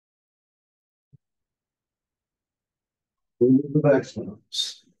Rules of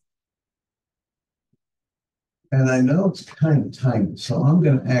exponents. And I know it's kind of tiny, so I'm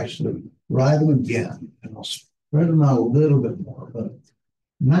going to actually write them again, and I'll spread them out a little bit more, but I'm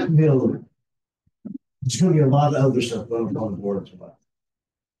not going to be able to. There's going to be a lot of other stuff going on the board as well.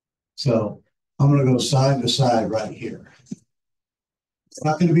 So I'm going to go side to side right here. It's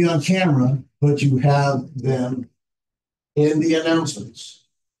not going to be on camera, but you have them in the announcements.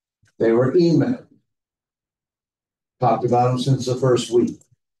 They were emailed. Talked about them since the first week.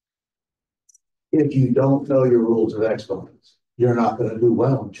 If you don't know your rules of exponents, you're not going to do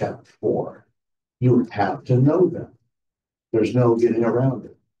well in chapter 4. You have to know them. There's no getting around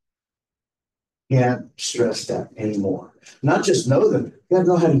it. Can't stress that anymore. Not just know them, you have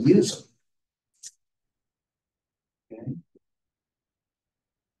to know how to use them. Okay?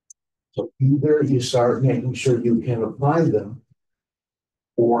 So either you start making sure you can apply them,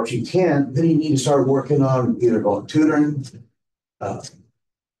 or if you can't, then you need to start working on either going tutoring,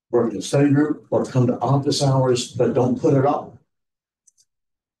 work in a study group, or come to office hours, but don't put it off.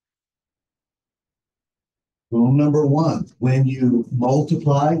 Rule number 1, when you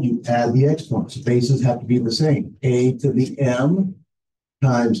multiply, you add the exponents. Bases have to be the same. A to the m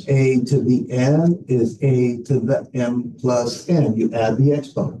times a to the n is a to the m plus n. You add the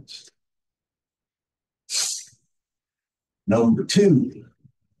exponents. Number 2,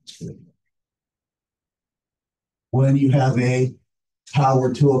 when you have a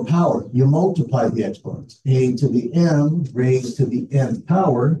power to a power, you multiply the exponents. A to the m raised to the n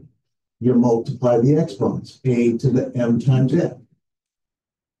power, you multiply the exponents. A to the m times n.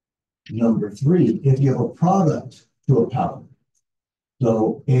 Number 3, if you have a product to a power,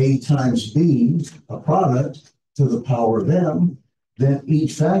 so a times b, a product to the power of m, then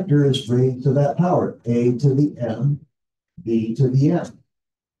each factor is raised to that power. A to the m, b to the m.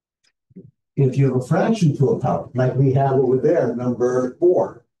 If you have a fraction to a power, like we have over there, number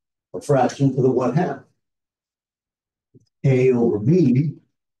 4, a fraction to the 1/2. A over b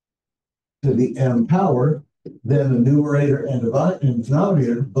to the m power, then the numerator and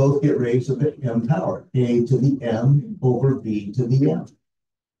denominator both get raised to the m power. A to the m over b to the m.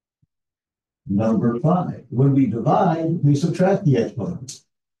 Number 5, when we divide, we subtract the exponents.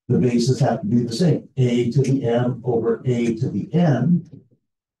 The bases have to be the same. A to the m over a to the n.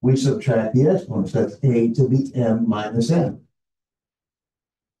 We subtract the exponents. That's a to the m minus n.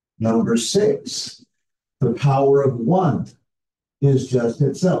 Number 6, the power of 1 is just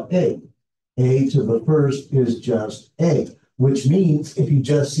itself, a. A to the first is just a, which means if you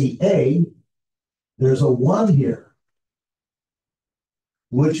just see a, there's a 1 here,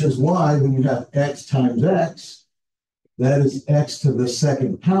 which is why when you have x times x, that is x to the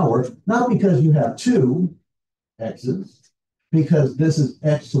second power, not because you have 2 x's, because this is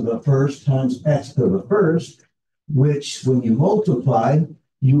x to the first times x to the first, which when you multiply,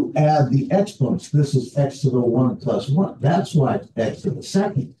 you add the exponents. This is x to the 1 plus 1. That's why it's x to the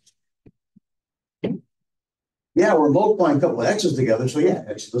second. Yeah, we're multiplying a couple of x's together, so yeah,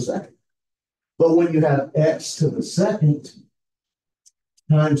 x to the second. But when you have x to the second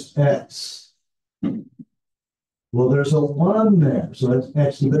times x, well, there's a 1 there. So that's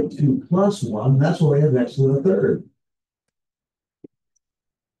x to the 2 plus 1. That's why we have x to the third.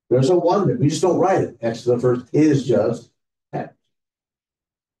 There's a 1 there. We just don't write it. X to the first is just x.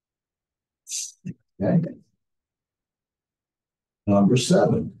 Okay. Number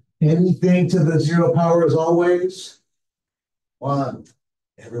 7. Anything to the 0 power is always 1.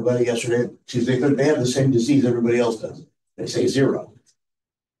 Everybody yesterday, Tuesday, they have the same disease everybody else does. They say 0.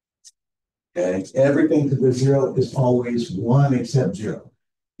 Okay. Everything to the 0 is always 1 except 0.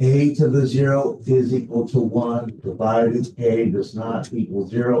 A to the 0 is equal to 1, provided a does not equal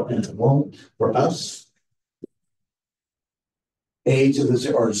 0, and it won't for us. A to the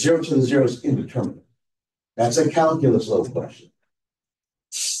 0, or 0 to the 0 is indeterminate. That's a calculus low question.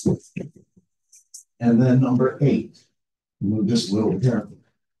 And then number 8, move this a little carefully.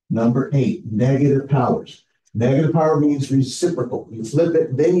 Number 8, negative powers. Negative power means reciprocal. You flip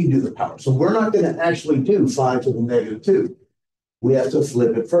it, then you do the power. So we're not going to actually do 5 to the negative 2. We have to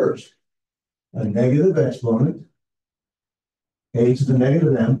flip it first. A negative exponent, a to the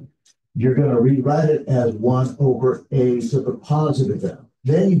negative m, you're going to rewrite it as 1 over a to the positive m.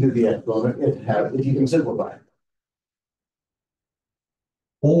 Then you do the exponent if you can simplify it.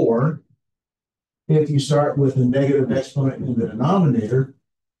 Or if you start with a negative exponent in the denominator,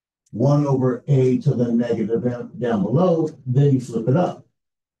 1 over a to the negative m down below, then you flip it up.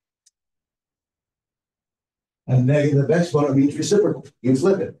 A negative exponent means reciprocal. You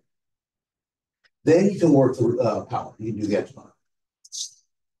flip it. Then you can work through power. You can do the exponent.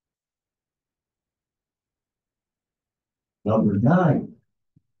 Number 9,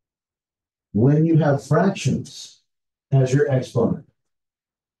 when you have fractions as your exponent.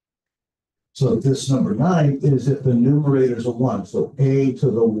 So this number 9 is if the numerator is a 1. So a to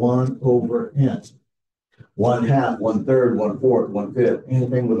the 1 over n. 1/2, 1/3, 1/4, 1/5,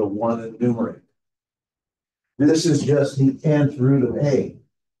 anything with a 1 in the numerator. This is just the nth root of a.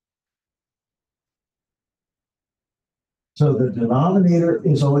 So the denominator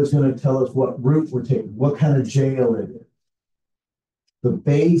is always going to tell us what root we're taking, what kind of jail it is. The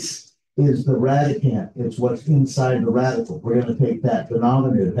base is the radicand. It's what's inside the radical. We're going to take that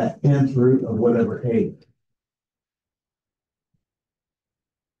denominator, that nth root of whatever a.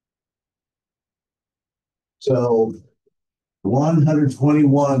 So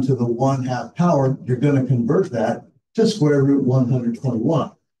 121 to the 1/2 power, you're going to convert that to square root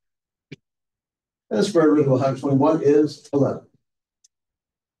 121. And the square root of 121 is 11.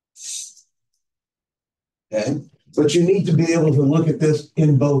 Okay? But you need to be able to look at this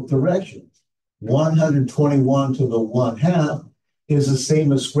in both directions. 121 to the 1/2 is the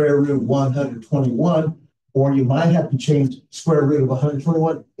same as square root 121, or you might have to change square root of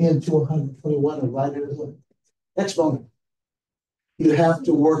 121 into 121 and write it as an exponent. You have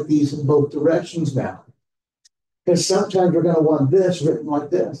to work these in both directions now. Because sometimes we're going to want this written like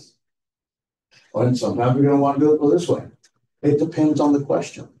this. And sometimes we're going to want to go this way. It depends on the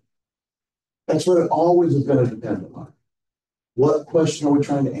question. That's what it always is going to depend on. What question are we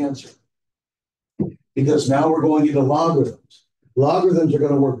trying to answer? Because now we're going into logarithms. Logarithms are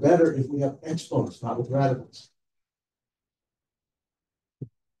going to work better if we have exponents, not with radicals.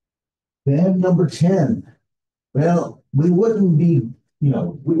 Then number 10. Well, we wouldn't be,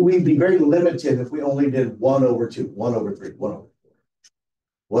 we'd be very limited if we only did 1 over 2, 1 over 3, 1 over 4.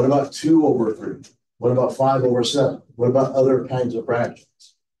 What about 2 over 3? What about 5 over 7? What about other kinds of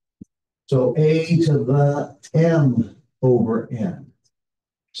fractions? So a to the m over n.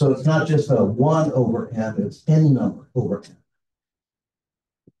 So it's not just a 1 over n, it's any number over n.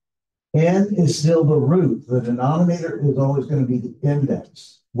 N is still the root. The denominator is always going to be the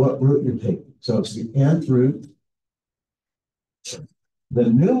index, what root you're taking. So it's the nth root. The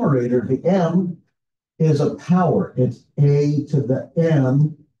numerator, the m, is a power. It's a to the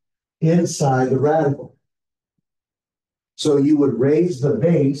m inside the radical. So you would raise the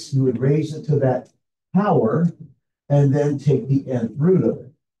base, you would raise it to that power, and then take the nth root of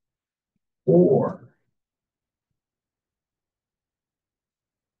it. Or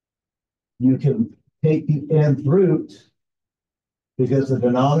you can take the nth root, because the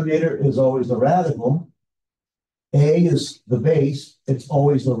denominator is always the radical. A is the base, it's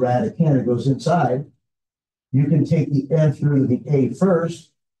always the radicand, it goes inside. You can take the nth root of the a first,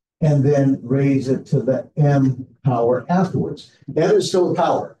 and then raise it to the m power afterwards. N is still a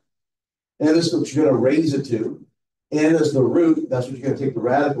power. N is what you're going to raise it to. N is the root, that's what you're going to take the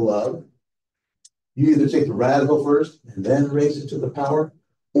radical of. You either take the radical first and then raise it to the power,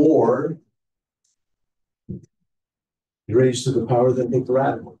 or you raise to the power, then take the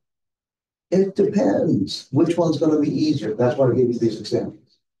radical. It depends which one's going to be easier. That's why I gave you these examples.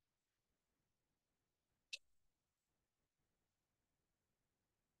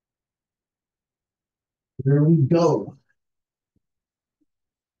 There we go.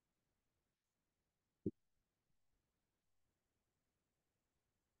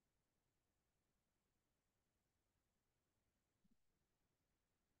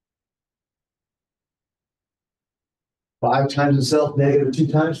 Five times itself, negative 2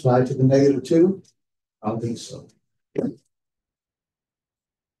 times, 5 to the negative 2? I don't think so. The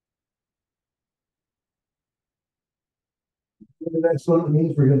next one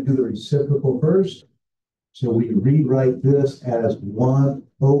means we're going to do the reciprocal first. So we rewrite this as 1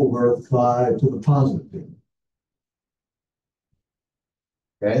 over 5 to the positive 2.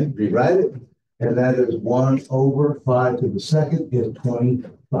 Okay, rewrite it. And that is 1 over 5 to the second is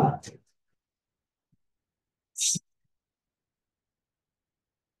 25.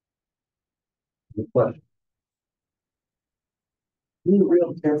 Good question. Be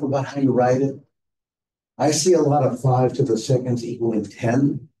real careful about how you write it. I see a lot of 5 to the seconds equaling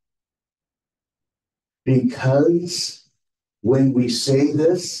 10. Because when we say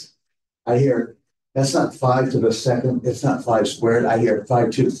this, I hear, that's not 5 to the second, it's not 5 squared, I hear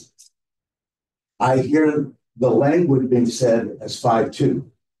 5/2. I hear the language being said as 5/2.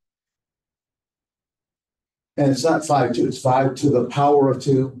 And it's not 5/2, it's 5 to the power of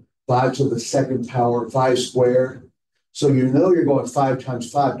 2, 5 to the second power, 5 squared. So you know you're going 5 times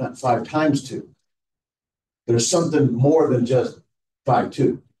 5, not 5 times 2. There's something more than just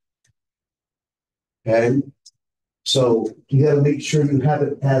 5/2. Okay? So you got to make sure you have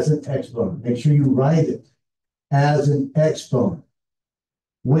it as an exponent. Make sure you write it as an exponent.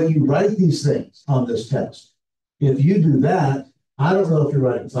 When you write these things on this test, if you do that, I don't know if you're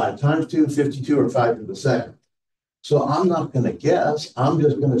writing 5 times 2, 52, or 5 to the second. So I'm not going to guess. I'm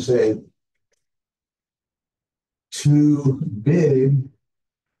just going to say too big,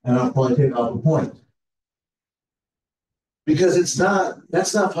 and I'll probably take off a point. Because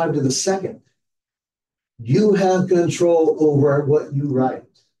that's not 5 to the second. You have control over what you write.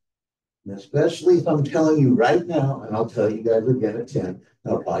 And especially if I'm telling you right now, and I'll tell you guys again at 10,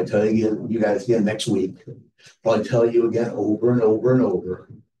 I'll probably tell you guys again next week, probably tell you again over and over and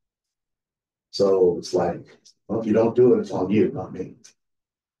over. So it's like, well, if you don't do it, it's on you, not me.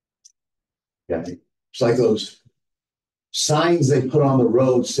 Okay. It's like those signs they put on the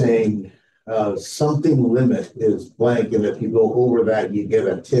road saying something limit is blank, and if you go over that, you get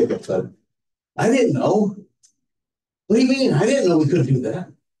a ticket. But I didn't know. What do you mean? I didn't know we could do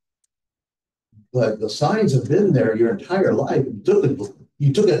that. But the signs have been there your entire life.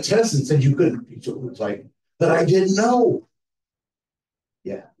 You took a test and said you couldn't. It's like, but I didn't know.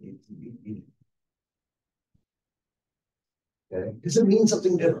 Yeah. Okay. Because it means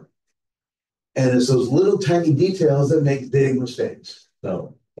something different. And it's those little tiny details that make big mistakes.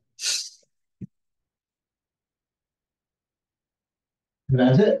 So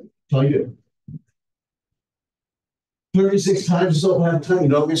that's it. That's all you do. 36 times is all I have time. You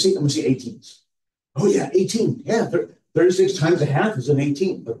know what I'm going to see? I'm going to see 18s. Oh, yeah, 18. Yeah, 36 times a half is an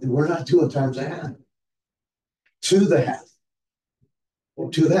 18, but we're not doing times a half. To the half. Or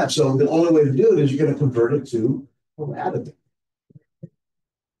to the half. So the only way to do it is you're going to convert it to a radical.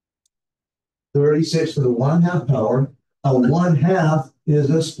 36 to the 1/2 power. A 1/2 is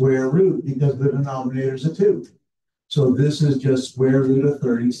a square root because the denominator is a 2. So this is just square root of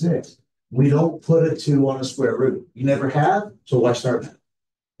 36. We don't put a 2 on a square root. You never have, so why start now?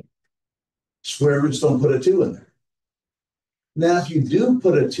 Square roots don't put a 2 in there. Now, if you do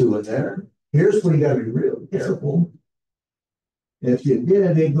put a 2 in there, here's where you got to be real careful. If you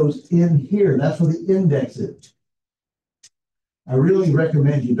did, it goes in here. That's where the index is. I really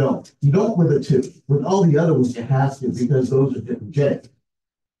recommend you don't. You don't with a 2. With all the other ones, you have to because those are different J.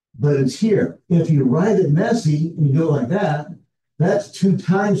 But it's here. If you write it messy and you go like that, that's 2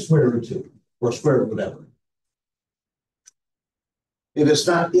 times square root 2 or square root whatever. If it's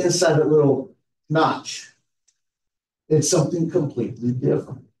not inside a little notch, it's something completely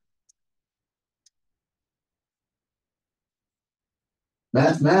different.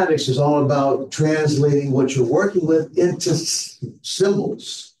 Mathematics is all about translating what you're working with into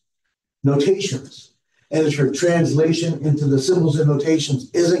symbols, notations. And if your translation into the symbols and notations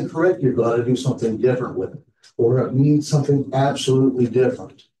isn't correct, you're going to do something different with it, or it means something absolutely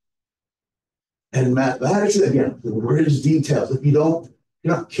different. And mathematics, again, the word is details. If you're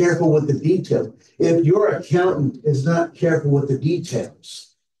not careful with the details, if your accountant is not careful with the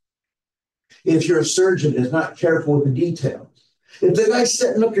details, if your surgeon is not careful with the details, if the guy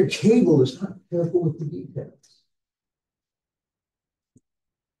setting up your cable is not careful with the details,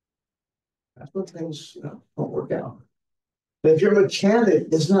 that's when things don't work out. But if your mechanic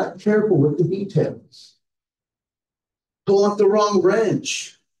is not careful with the details, pull off the wrong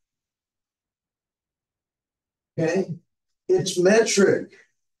wrench. Okay, it's metric.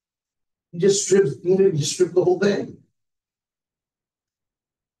 You just strip the whole thing.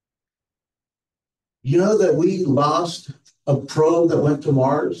 You know that we lost a probe that went to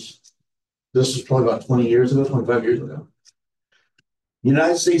Mars? This was probably about 20 years ago, 25 years ago. The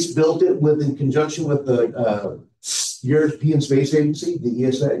United States built it in conjunction with the European Space Agency, the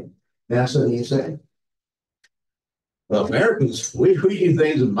ESA, NASA and ESA. Well, Americans, we do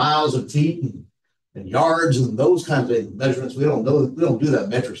things in miles and feet and yards and those kinds of measurements. We don't do that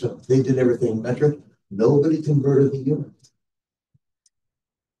metric stuff. They did everything metric. Nobody converted the unit.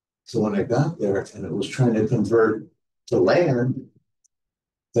 So when I got there and it was trying to convert to land,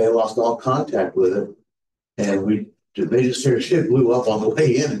 they lost all contact with it, and they just their ship blew up on the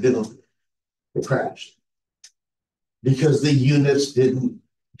way in and it crashed because the units didn't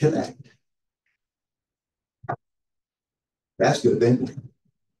connect. That's good thinking.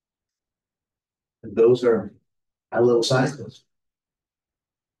 And those are high-level scientists.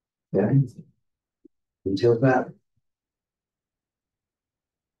 Yeah, details matter.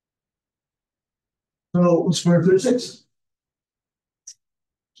 So let's square 36.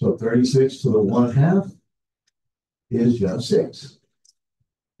 So 36 to the 1/2 is just 6.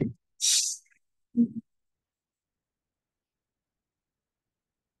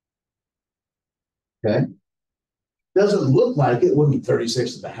 Okay. Doesn't look like it. Wouldn't be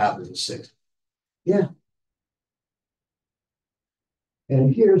 36 to the half is a 6. Yeah.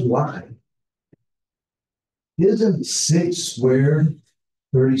 And here's why. Isn't 6 squared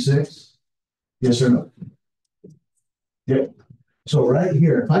 36? Yes or no? Yeah. So right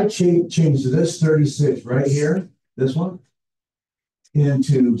here, if I change this 36 right here, this one,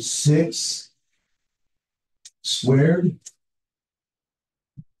 into 6 squared,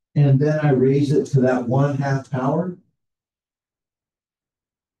 and then I raise it to that 1/2 power,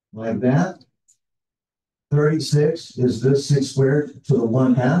 like that. 36 is this 6 squared to the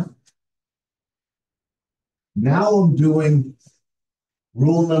 1/2. Now I'm doing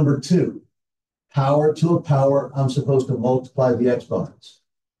rule number 2. Power to a power, I'm supposed to multiply the exponents.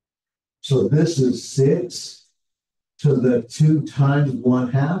 So this is 6 to the 2 times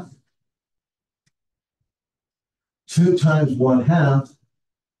 1/2. 2 times 1/2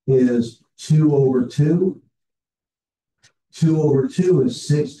 is 2 over 2. 2 over 2 is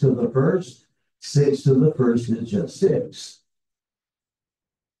 6 to the first. 6 to the first is just 6.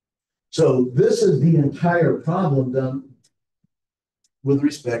 So this is the entire problem done with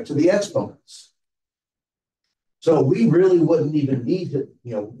respect to the exponents. So we really wouldn't even need to,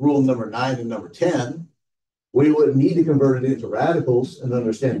 rule number 9 and number 10. We wouldn't need to convert it into radicals and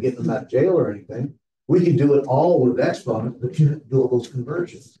understand getting them out of jail or anything. We can do it all with exponents, but you have to do all those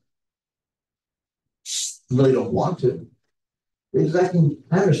conversions. You really don't want to. Because I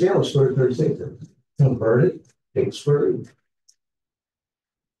understand what square root 36 is. Convert it, take square root.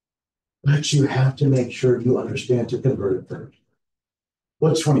 But you have to make sure you understand to convert it first.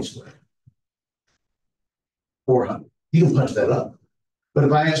 What's 20 squared? 400. You can punch that up. But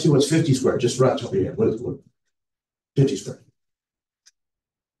if I ask you what's 50 squared, just right top of your head, what is 50 squared?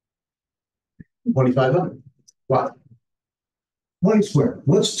 2,500. Why? 20 squared.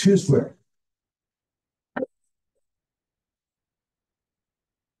 What's 2 squared?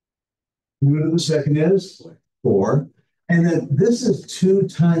 Root of the second is 4. And then this is 2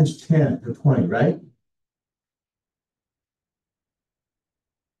 times 10 for 20, right?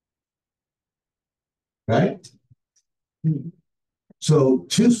 Right? So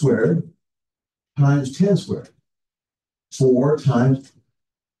 2 squared times 10 squared. 4 times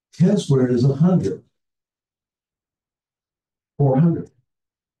 10 squared is 100. 400.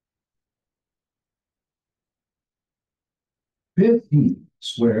 50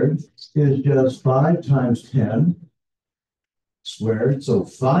 squared is just 5 times 10 squared. So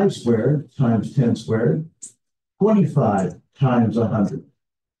 5 squared times 10 squared, 25 times 100.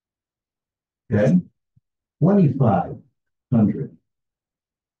 Okay? 2,500.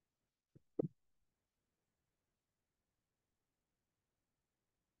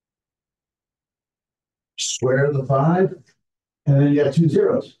 Square the 5, and then you got 2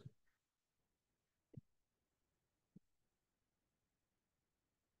 zeros.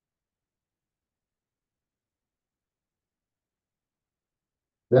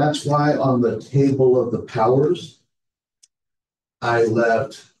 That's why on the table of the powers, I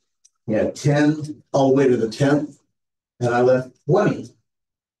left 10 all the way to the 10th, and I left 20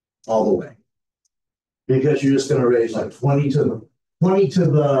 all the way. Because you're just going to raise like 20 to the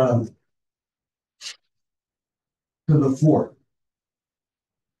 4th.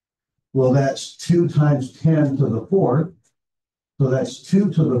 Well, that's 2 times 10 to the 4th. So that's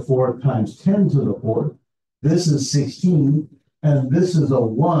 2 to the 4th times 10 to the 4th. This is 16, and this is a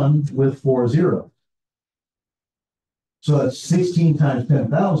 1 with 4 zeros. So that's 16 times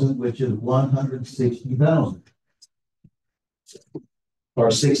 10,000, which is 160,000. Or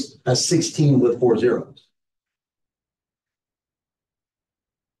 16 with 4 zeros.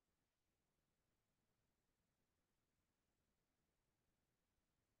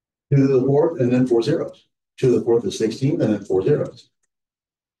 2 to the 4th and then 4 zeros. 2 to the 4th is 16 and then 4 zeros.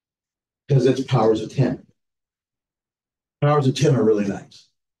 Because it's powers of 10. Powers of 10 are really nice.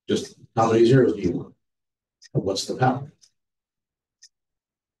 Just how many zeros do you want? And what's the power?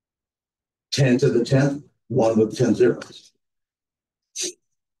 10 to the 10th, 1 with 10 zeros.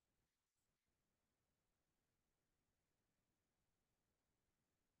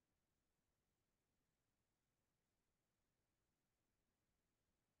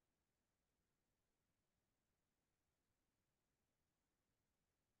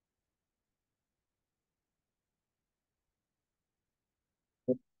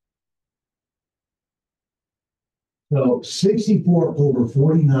 So 64 over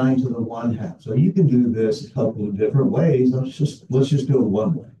 49 to the 1/2. So you can do this a couple of different ways. Let's just do it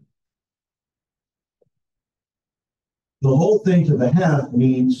one way. The whole thing to the half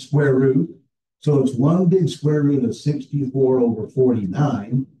means square root. So it's one big square root of 64 over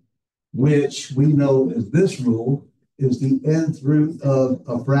 49, which we know is this rule, is the nth root of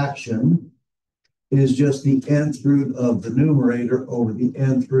a fraction is just the nth root of the numerator over the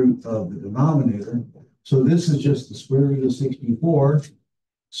nth root of the denominator. So this is just the square root of 64,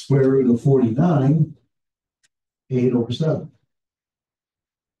 square root of 49, 8 over 7.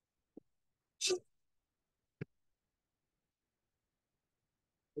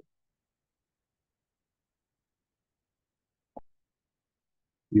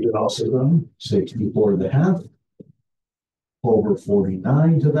 You can also run 64 to the half over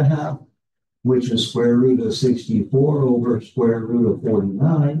 49 to the half, which is square root of 64 over square root of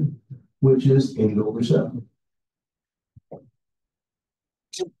 49, which is 8 over 7.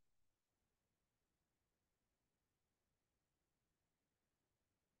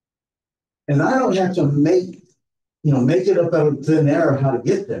 And I don't have to make it up out of thin air how to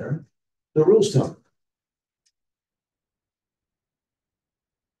get there. The rules tell me.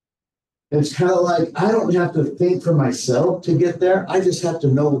 It's kind of like I don't have to think for myself to get there. I just have to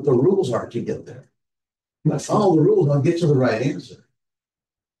know what the rules are to get there. If I follow the rules, I'll get to the right answer.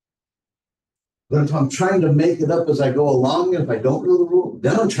 But if I'm trying to make it up as I go along, and if I don't know the rule,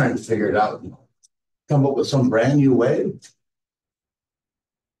 then I'm trying to figure it out, come up with some brand new way.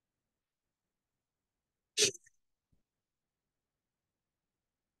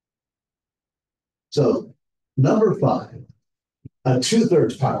 So number 5, a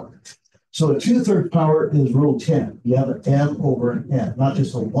 2/3 power. So a 2/3 power is rule 10. You have an m over an n, not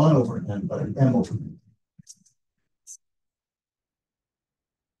just a 1 over an n, but an m over n.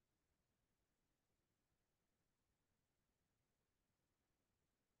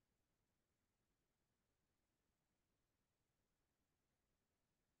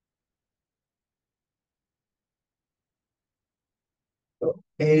 So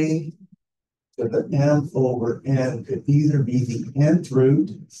a to the m over n could either be the nth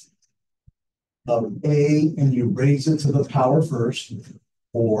root of a and you raise it to the power first,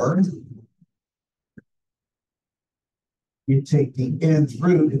 or you take the nth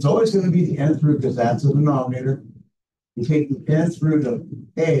root. It's always going to be the nth root because that's the denominator. You take the nth root of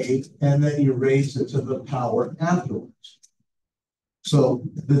a and then you raise it to the power afterwards. So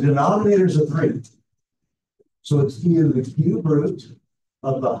the denominator is a 3. So it's either the cube root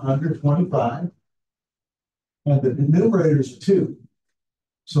of the 125 and the numerator is 2.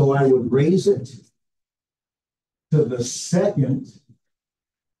 So I would raise it to the second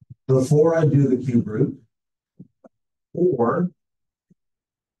before I do the cube root, or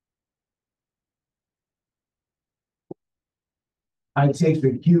I take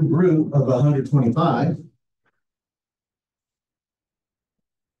the cube root of 125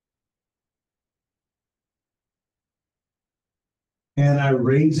 and I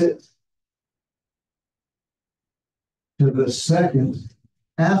raise it to the second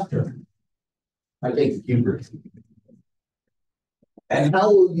after I take the cube root. And how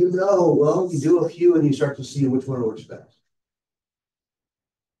will you know? Well, you do a few and you start to see which one works best.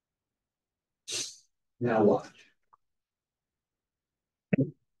 Now watch.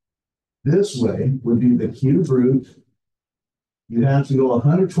 This way would be the cube root. You have to go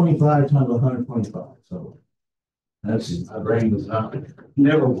 125 times 125. So that's my brain was not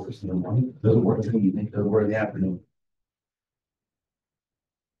never works in the morning. Doesn't work in the evening. Doesn't work in the afternoon.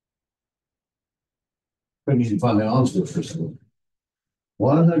 I need to find my answer first of all.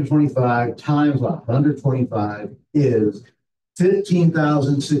 125 times 125 is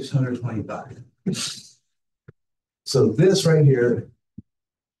 15,625. So this right here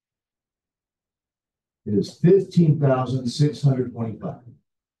is 15,625.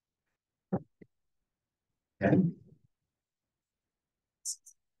 Okay.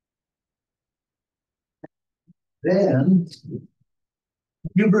 Then,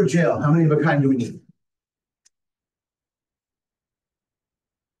 cube root jail. How many of a kind do we need?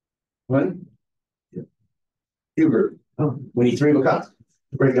 One? Yeah. Cube root. Oh, we need 3 of a kind to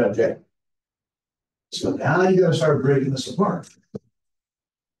break out J. So now you got to start breaking this apart.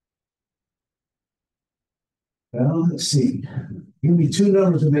 Well, let's see. Give me 2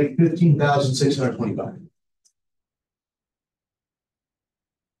 numbers to make 15,625.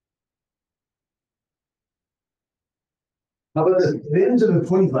 How about this? It ends in a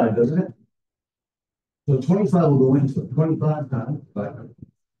 25, doesn't it? So 25 will go into 25 times 5.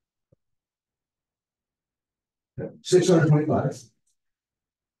 Okay. 625.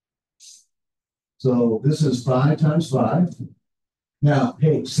 So this is 5 times 5. Now,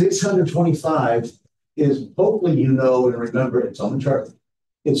 hey, 625 is, hopefully you know and remember, it's on the chart.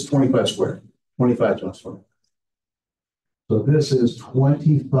 It's 25 squared. 25 times 20. So this is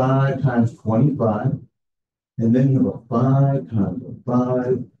 25 times 25. And then you have a 5 times a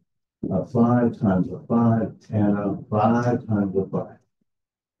 5, a 5 times a 5, and a 5 times a 5.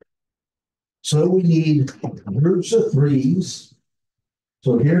 So we need roots of 3s.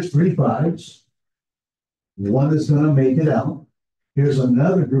 So here's 3 5s. One is going to make it out. Here's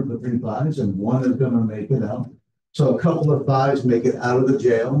another group of 3 5s, and one is going to make it out. So a couple of 5s make it out of the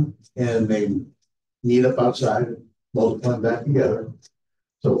jail, and they meet up outside, multiply back together.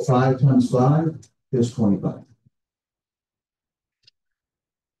 So 5 times 5 is 25.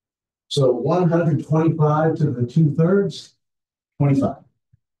 So 125 to the 2/3, 25.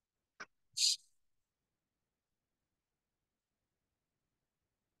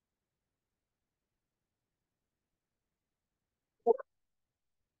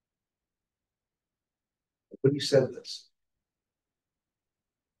 When you said this,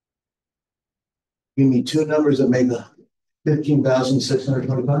 give me 2 numbers that make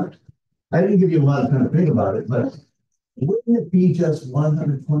 15,625. I didn't give you a lot of time to think about it, but wouldn't it be just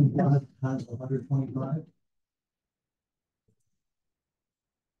 125 times 125?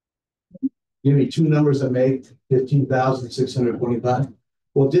 Give me 2 numbers that make 15,625.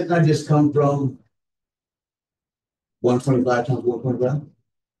 Well, didn't I just come from 125 times 125?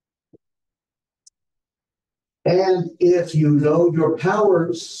 And if you know your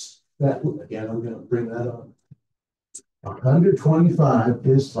powers, that again, I'm going to bring that up. 125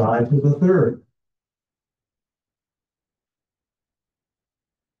 is 5 to the 3rd.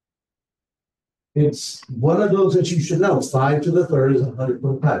 It's one of those that you should know. 5 to the 3rd is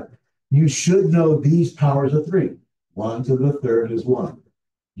 125. You should know these powers of 3. 1 to the 3rd is 1.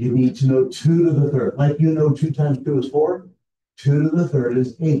 You need to know 2 to the 3rd. Like you know 2 times 2 is 4. 2 to the 3rd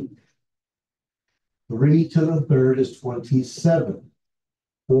is 8. 3 to the 3rd is 27.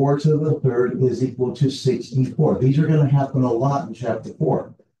 4 to the 3rd is equal to 64. These are going to happen a lot in chapter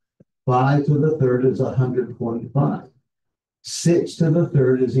 4. 5 to the 3rd is 125. 6 to the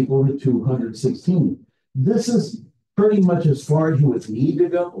 3rd is equal to 216. This is pretty much as far as you would need to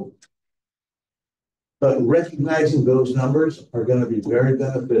go. But recognizing those numbers are going to be very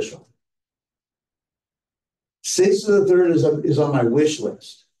beneficial. 6 to the 3rd is on my wish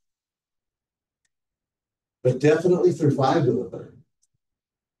list. But definitely through 5 to the 3rd.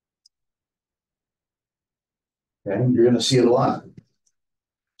 Okay, you're going to see it a lot.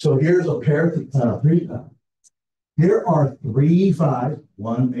 So here's a pair of 3. Here are 3 5s.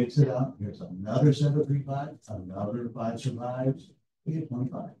 1 makes it out. Here's another set of 3 5s. Another 5 survives. We get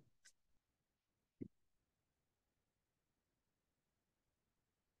 25.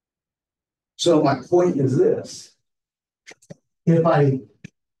 So my point is this. If I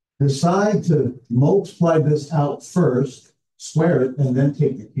decide to multiply this out first, square it, and then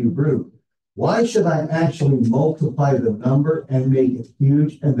take the cube root, why should I actually multiply the number and make it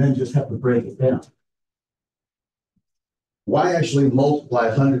huge and then just have to break it down? Why actually multiply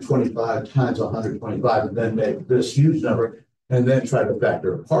 125 times 125 and then make this huge number and then try to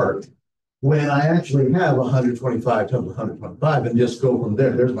factor apart when I actually have 125 times 125 and just go from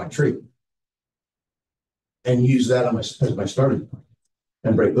there? There's my tree. And use that as my starting point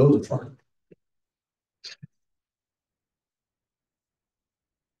and break those apart.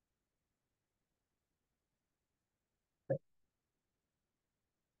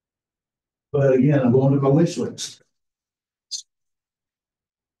 But again, I'm going to my wish list.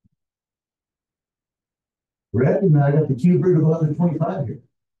 Recognize I got the cube root of 125 here.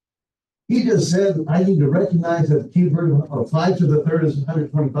 He just said I need to recognize that the cube root of 5 to the 3rd is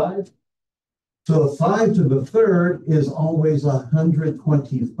 125. So 5 to the 3rd is always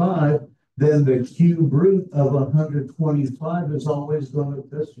 125. Then the cube root of 125 is always going to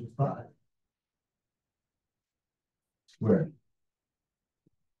this is 5. Squared.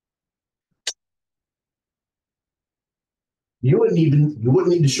 You wouldn't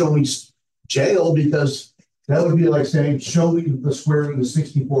need to show me jail, because that would be like saying, show me the square root of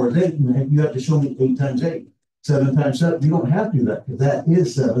 64 is 8, and you have to show me 8 times 8. 7 times 7. You don't have to do that, because that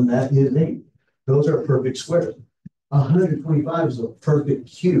is 7, that is 8. Those are perfect squares. 125 is a perfect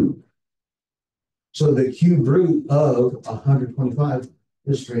cube. So the cube root of 125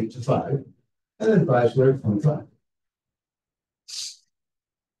 is straight to 5. And then 5 squared, 25.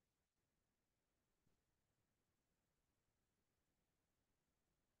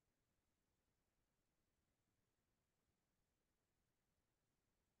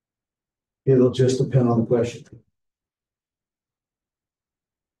 It'll just depend on the question.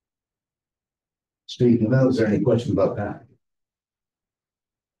 Speaking of, is there any question about that?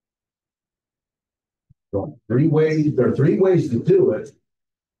 So there are 3 ways to do it.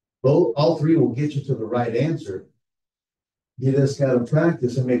 All 3 will get you to the right answer. You just got to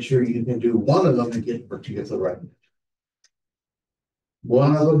practice and make sure you can do one of them to get to the right answer.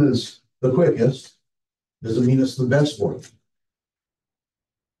 One of them is the quickest. Doesn't mean it's the best for you.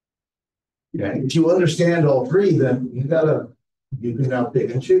 Okay. If you understand all 3, then you got to You can now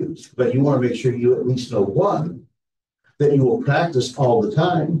pick and choose, but you want to make sure you at least know one that you will practice all the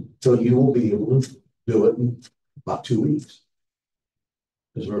time, so you will be able to do it in about 2 weeks,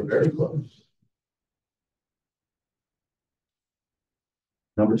 because we're very close.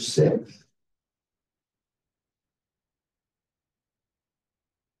 Number 6.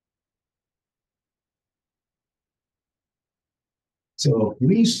 So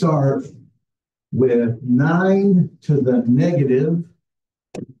we start with 9 to the negative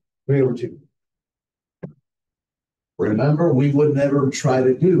 3/2. Remember, we would never try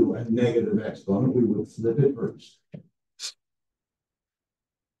to do a negative exponent. We would flip it first.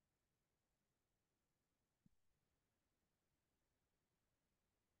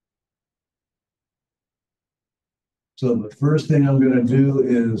 So the first thing I'm going to do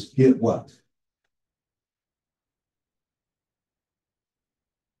is get what?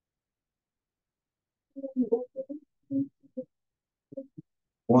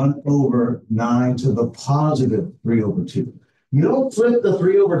 One over 9 to the positive 3/2. You don't flip the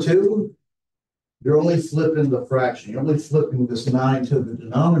 3/2. You're only flipping the fraction. You're only flipping this 9 to the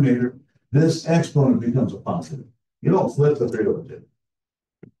denominator. This exponent becomes a positive. You don't flip the 3/2.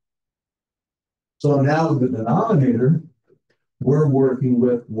 So now with the denominator, we're working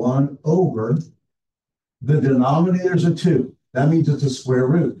with 1 over. The denominator is a 2. That means it's a square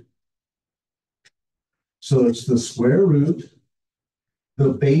root. So it's the square root.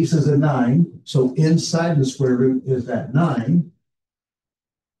 The base is a 9. So inside the square root is that 9.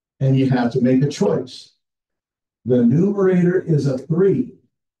 And you have to make a choice. The numerator is a 3.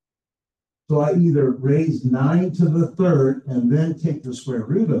 So I either raise 9 to the third and then take the square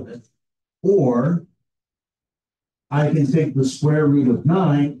root of it, or I can take the square root of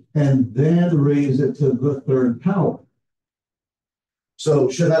 9 and then raise it to the third power. So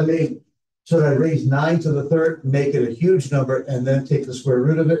should I raise 9 to the third, make it a huge number, and then take the square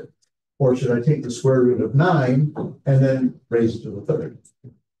root of it? Or should I take the square root of 9 and then raise it to the third?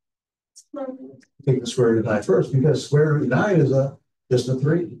 Take the square root of 9 first, because square root of 9 is just a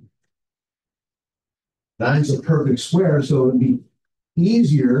 3. 9 is a perfect square, so it would be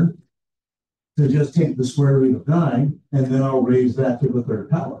easier to just take the square root of 9, and then I'll raise that to the third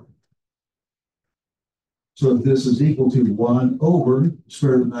power. So this is equal to 1 over,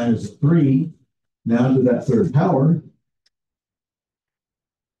 square root of 9 is a 3, now to that third power,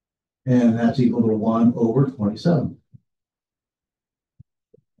 and that's equal to 1 over 27.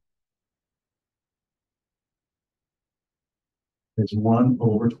 It's 1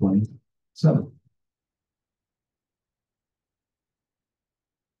 over 27.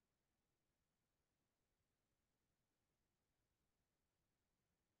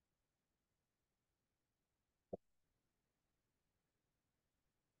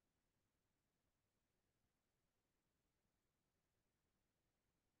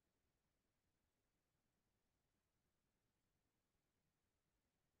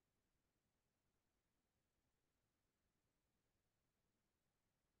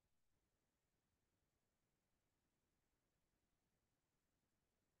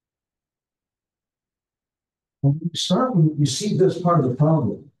 When you start, when you see this part of the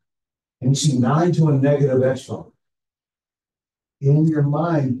problem, and you see 9 to a negative exponent, in your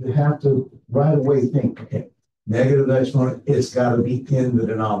mind, you have to right away think, okay, negative exponent, it's got to be in the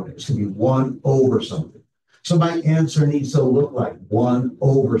denominator. It's going to be 1 over something. So my answer needs to look like 1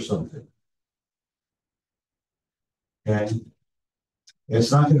 over something. Okay?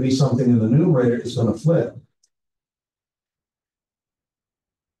 It's not going to be something in the numerator, it's going to flip.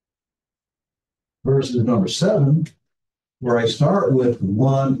 Versus number 7, where I start with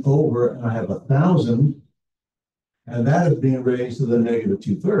 1 over, and I have 1,000, and that is being raised to the negative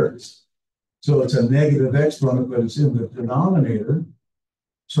 2/3. So it's a negative exponent, but it's in the denominator.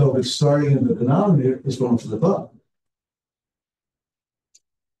 So if it's starting in the denominator, it's going to flip up.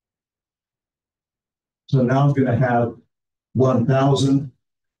 So now I'm going to have 1,000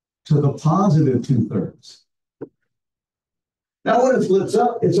 to the positive 2/3. Now when it flips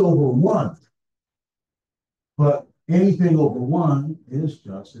up, it's over 1. But anything over 1 is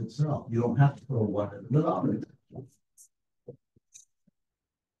just itself. You don't have to put a 1 in the denominator.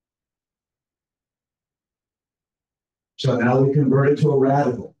 So now we convert it to a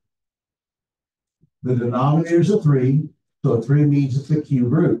radical. The denominator is a 3, so 3 means it's the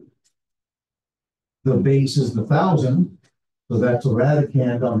cube root. The base is the 1,000, so that's a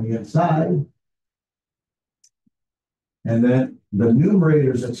radicand on the inside. And then the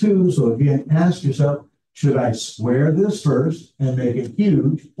numerator is a 2, so again, ask yourself, should I square this first and make it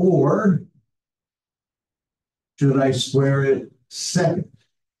huge, or should I square it second?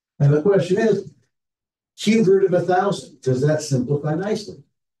 And the question is,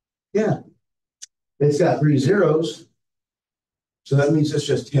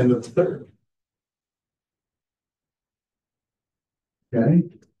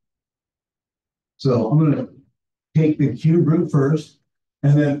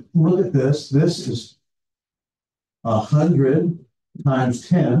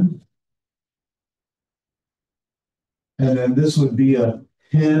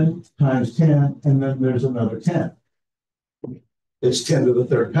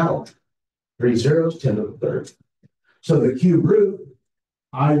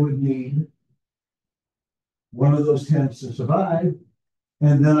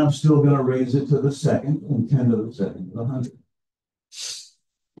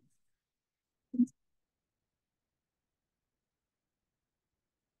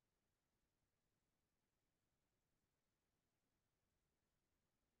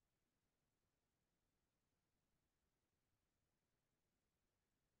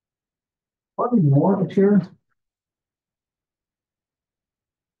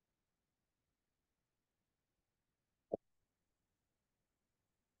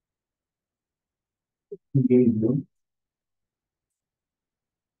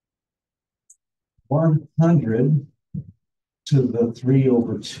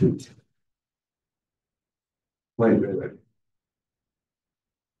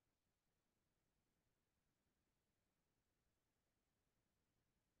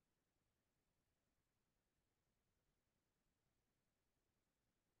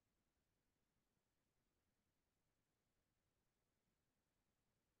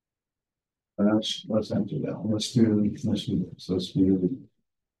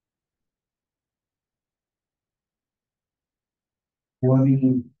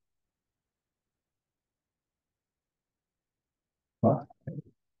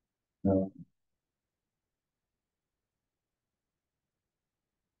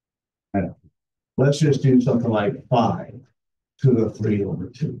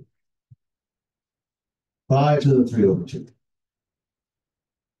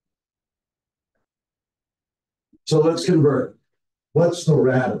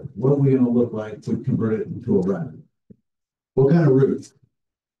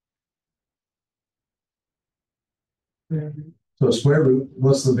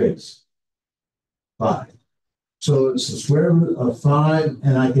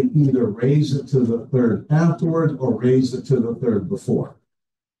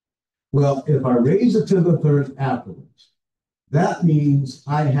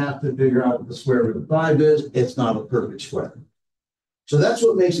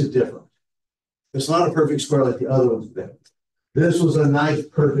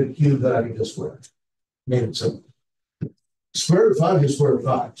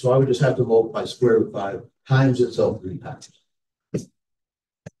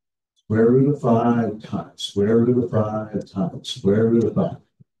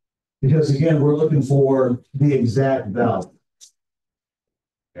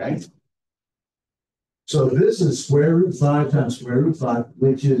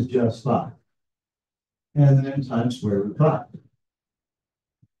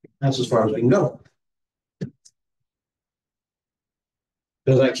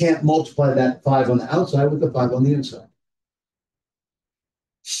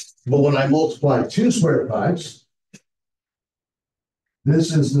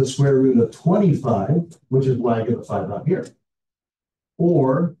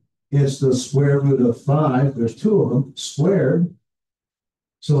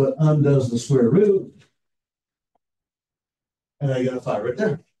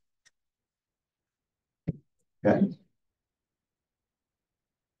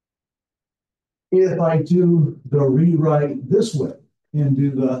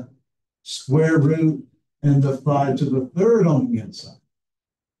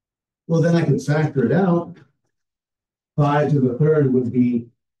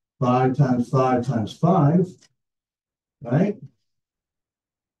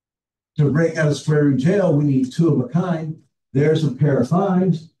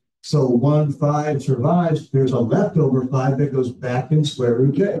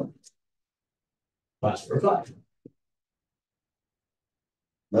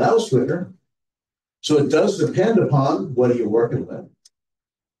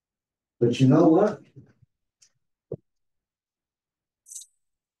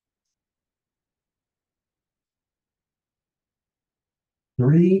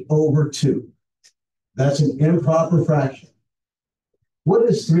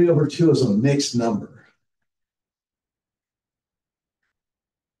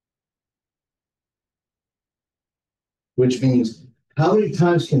 which means how many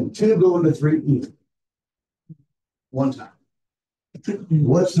times can 2 go into 3 even? 1 time.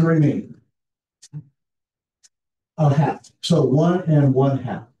 What's the remainder? A half. So 1 and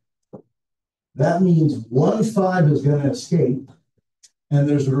 1/2. That means 1/5 is going to escape, and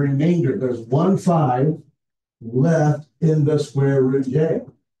there's a remainder. There's 1/5 left in the square root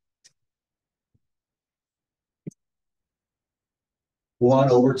jail.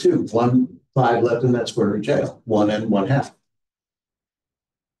 1/2. 1/5 left in that square root jail. 1 and 1/2.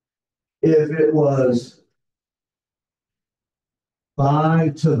 If it was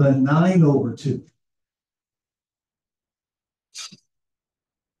 5 to the 9/2,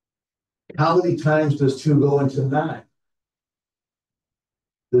 how many times does 2 go into 9?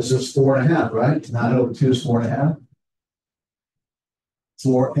 This is 4.5, right? 9/2 is 4.5.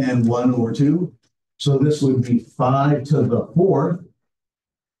 4 and 1/2. So this would be 5 to the 4th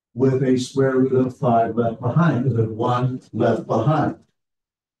with a square root of 5 left behind, because there's 1 left behind.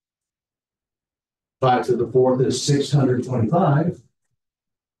 5 to the 4th is 625.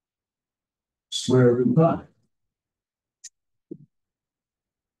 Square root 5.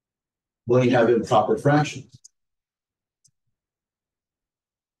 When you have improper fractions.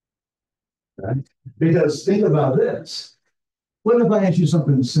 Okay? Because think about this. What if I ask you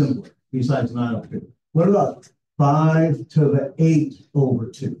something simpler besides 9/2? What about 5 to the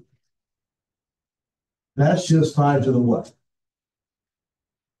 8/2? That's just 5 to the what?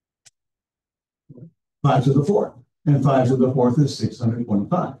 5 to the 4th. And 5 to the 4th is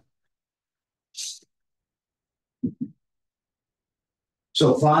 625.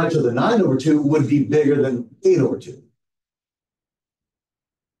 So 5 to the 9/2 would be bigger than 8/2.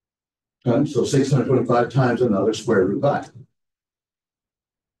 Okay, so 625 times another square root 5.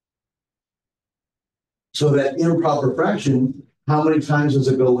 So that improper fraction, how many times does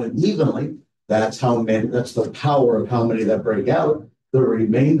it go in evenly? That's how many, that's the power of how many that break out. The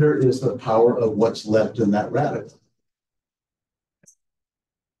remainder is the power of what's left in that radical.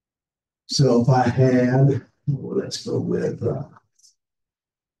 So if I had, let's go with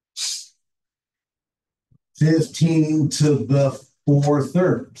 15 to the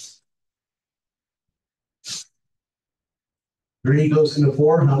 4/3. 3 goes into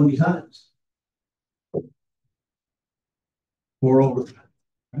 4, how many times? 4/3.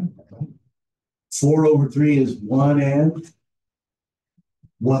 4/3 is 1 and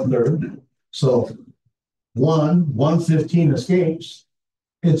 1/3. So 1/15 escapes.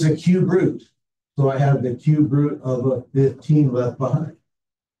 It's a cube root. So I have the cube root of a 15 left behind.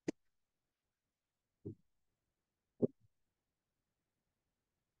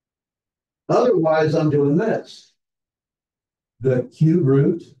 Otherwise, I'm doing this. The cube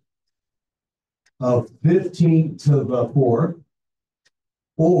root of 15 to the 4th,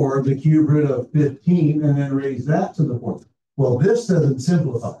 or the cube root of 15 and then raise that to the 4th. Well, this doesn't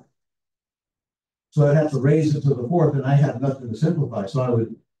simplify. So I'd have to raise it to the 4th, and I have nothing to simplify. So I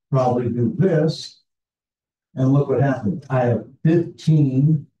would probably do this. And look what happened. I have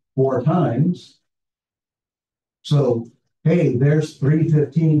 15 4 times. So, hey, there's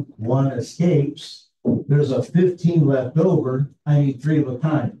 3/15, 1 escapes. There's a 15 left over. I need 3 of a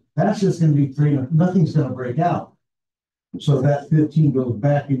kind. That's just going to be 3. Nothing's going to break out. So that 15 goes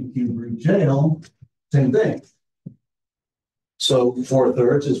back into cube root jail. Same thing. So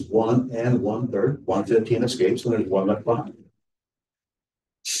 4/3 is 1 and 1/3. 1/15 escapes, and there's 1 left behind.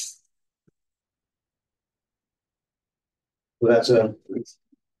 So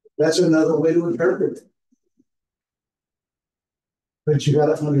that's another way to interpret it. But you got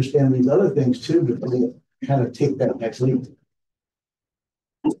to understand these other things too to kind of take that next leap.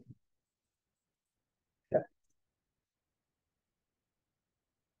 Okay.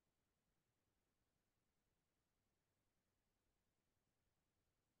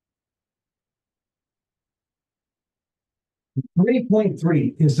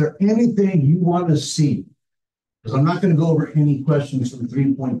 .3, is there anything you want to see? Because I'm not going to go over any questions from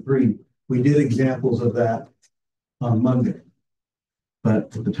 3.3. We did examples of that on Monday.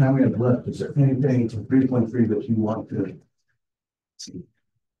 But for the time we have left, is there anything from 3.3 that you want to see?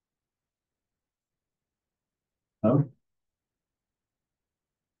 No?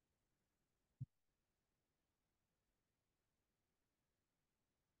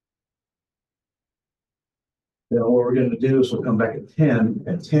 Then what we're going to do is we'll come back at 10.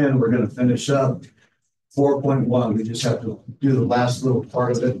 At 10, we're going to finish up 4.1. We just have to do the last little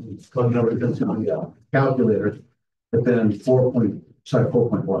part of it, plug everything into the calculator. But then 4.1.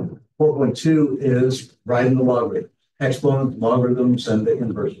 4.2 is writing the logarithm, exponent, logarithms, and the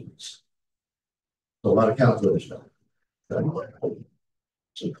inversions. So a lot of calculator stuff. Okay.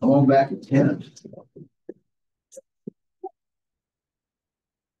 So come on back at 10.